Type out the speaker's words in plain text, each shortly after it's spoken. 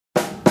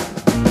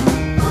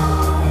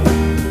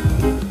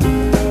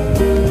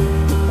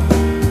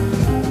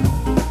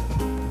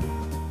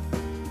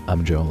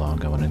I'm Joe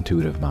Longo, an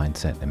intuitive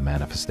mindset and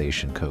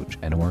manifestation coach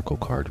and oracle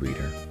card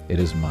reader. It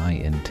is my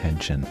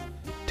intention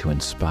to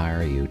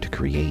inspire you to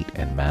create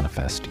and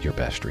manifest your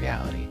best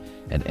reality.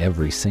 And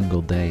every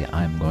single day,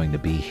 I'm going to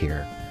be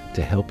here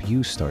to help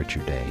you start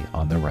your day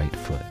on the right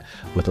foot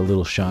with a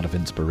little shot of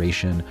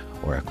inspiration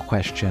or a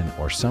question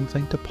or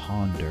something to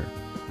ponder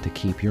to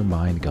keep your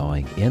mind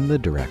going in the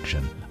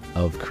direction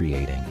of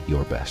creating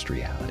your best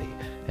reality.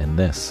 And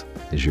this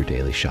is your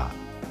daily shot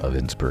of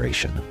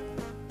inspiration.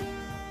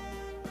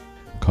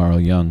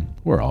 Carl Jung,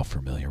 we're all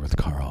familiar with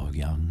Carl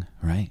Jung,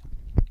 right?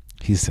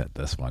 He said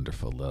this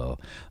wonderful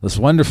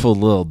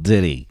little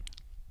ditty.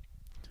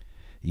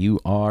 You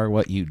are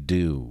what you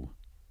do,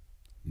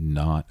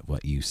 not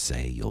what you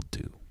say you'll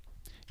do.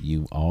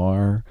 You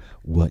are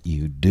what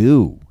you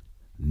do,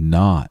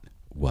 not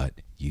what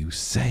you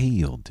say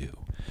you'll do.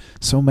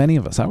 So many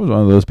of us, I was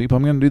one of those people,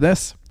 I'm going to do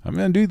this. I'm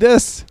going to do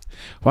this.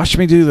 Watch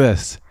me do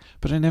this.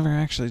 But I never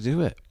actually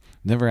do it.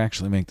 Never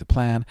actually make the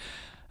plan.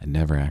 I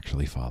never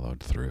actually followed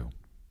through.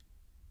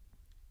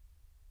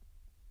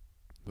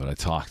 But I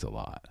talked a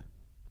lot.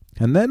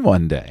 And then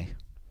one day,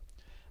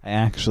 I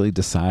actually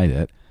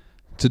decided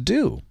to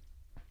do.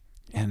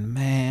 And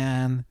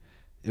man,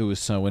 it was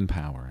so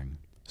empowering.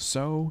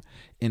 So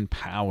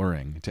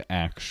empowering to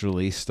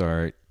actually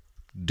start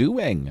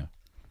doing.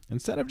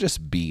 Instead of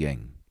just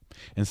being.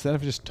 Instead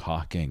of just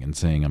talking and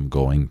saying I'm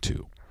going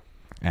to.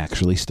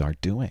 Actually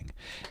start doing.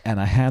 And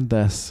I had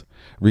this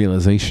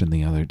realization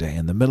the other day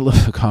in the middle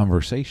of a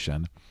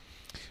conversation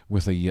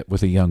with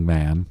a young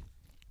man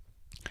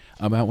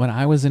about when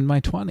I was in my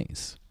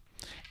 20s.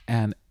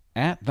 And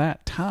at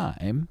that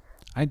time,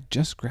 I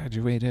just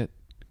graduated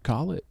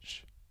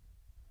college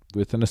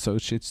with an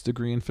associate's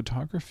degree in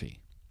photography.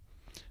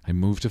 I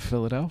moved to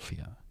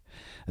Philadelphia.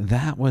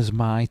 That was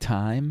my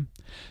time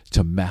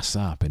to mess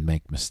up and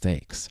make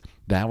mistakes.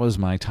 That was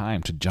my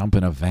time to jump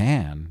in a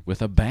van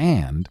with a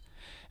band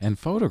and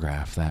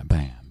photograph that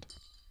band.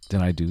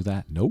 Did I do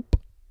that? Nope.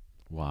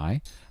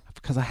 Why?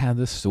 Because I had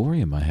this story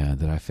in my head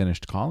that I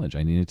finished college.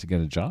 I needed to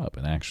get a job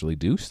and actually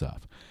do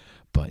stuff.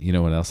 But you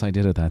know what else I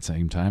did at that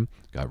same time?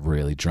 Got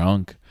really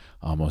drunk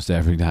almost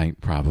every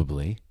night,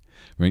 probably.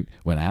 Right?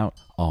 Went out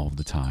all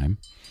the time.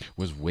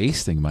 Was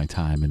wasting my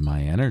time and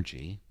my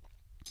energy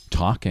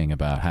talking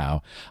about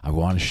how I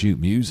want to shoot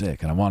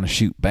music and I want to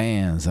shoot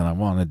bands and I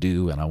want to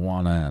do and I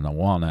want to and I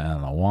want to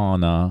and I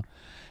want to.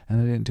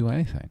 And I didn't do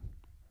anything.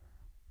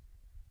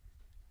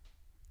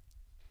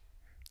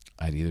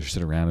 I'd either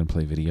sit around and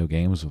play video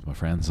games with my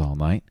friends all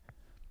night,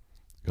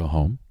 go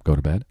home, go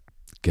to bed,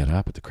 get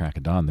up at the crack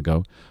of dawn to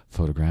go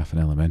photograph an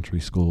elementary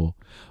school,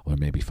 or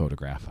maybe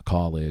photograph a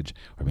college,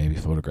 or maybe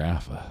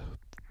photograph a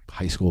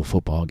high school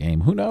football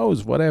game. Who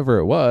knows? Whatever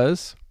it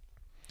was.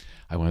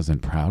 I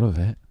wasn't proud of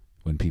it.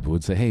 When people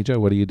would say, hey, Joe,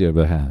 what do you do?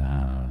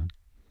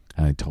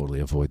 I'd totally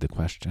avoid the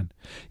question.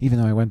 Even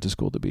though I went to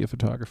school to be a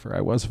photographer,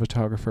 I was a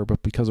photographer,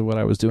 but because of what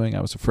I was doing,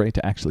 I was afraid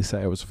to actually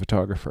say I was a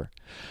photographer.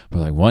 But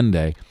like one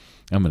day,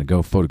 I'm going to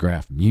go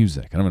photograph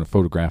music, and I'm going to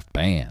photograph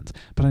bands.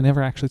 But I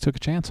never actually took a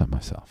chance on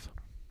myself.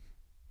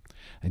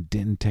 I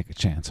didn't take a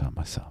chance on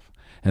myself.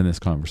 And this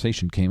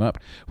conversation came up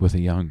with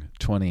a young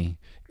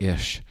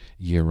 20-ish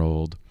year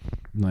old.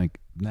 Like,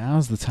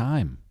 now's the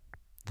time.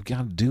 We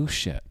got to do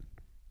shit,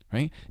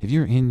 right? If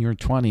you're in your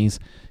 20s,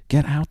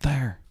 get out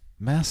there.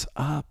 Mess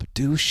up.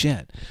 Do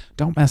shit.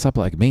 Don't mess up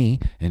like me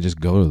and just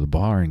go to the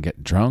bar and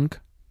get drunk.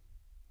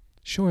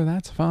 Sure,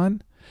 that's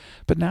fun.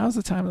 But now's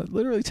the time to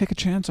literally take a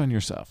chance on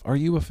yourself. Are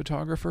you a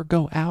photographer?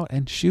 Go out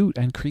and shoot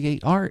and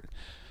create art.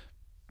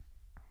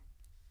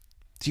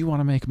 Do you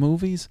want to make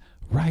movies?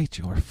 Write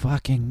your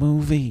fucking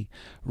movie.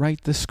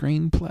 Write the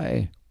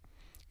screenplay.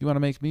 You want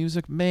to make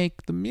music?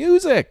 Make the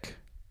music.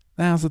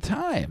 Now's the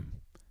time.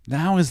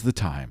 Now is the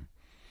time.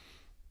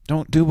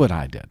 Don't do what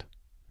I did.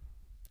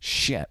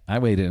 Shit, I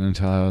waited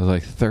until I was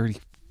like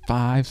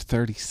 35,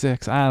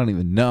 36. I don't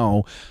even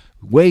know.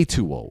 Way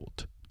too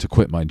old to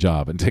quit my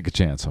job and take a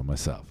chance on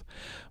myself.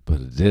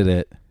 But I did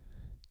it.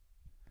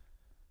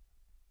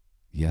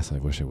 Yes, I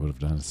wish I would have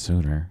done it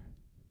sooner.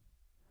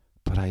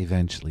 But I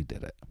eventually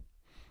did it.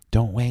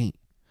 Don't wait.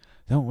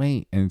 Don't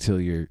wait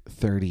until you're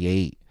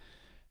 38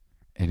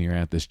 and you're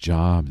at this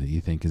job that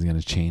you think is going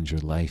to change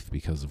your life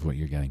because of what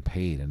you're getting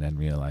paid and then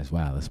realize,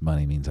 wow, this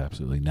money means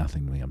absolutely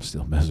nothing to me. I'm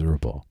still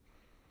miserable.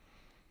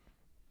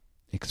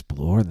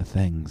 Explore the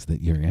things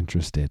that you're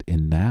interested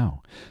in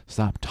now.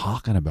 Stop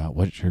talking about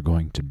what you're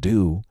going to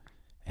do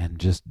and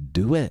just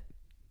do it.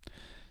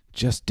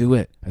 Just do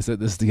it. I said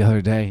this the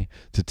other day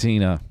to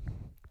Tina.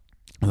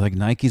 Like,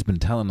 Nike's been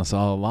telling us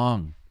all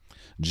along.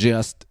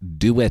 Just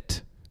do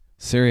it.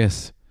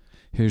 Serious.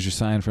 Here's your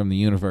sign from the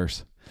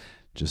universe.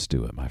 Just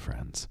do it, my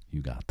friends.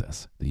 You got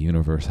this. The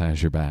universe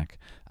has your back.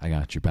 I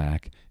got your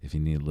back. If you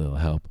need a little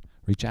help,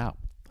 reach out.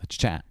 Let's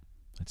chat.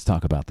 Let's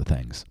talk about the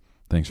things.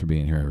 Thanks for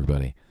being here,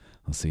 everybody.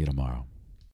 I'll see you tomorrow.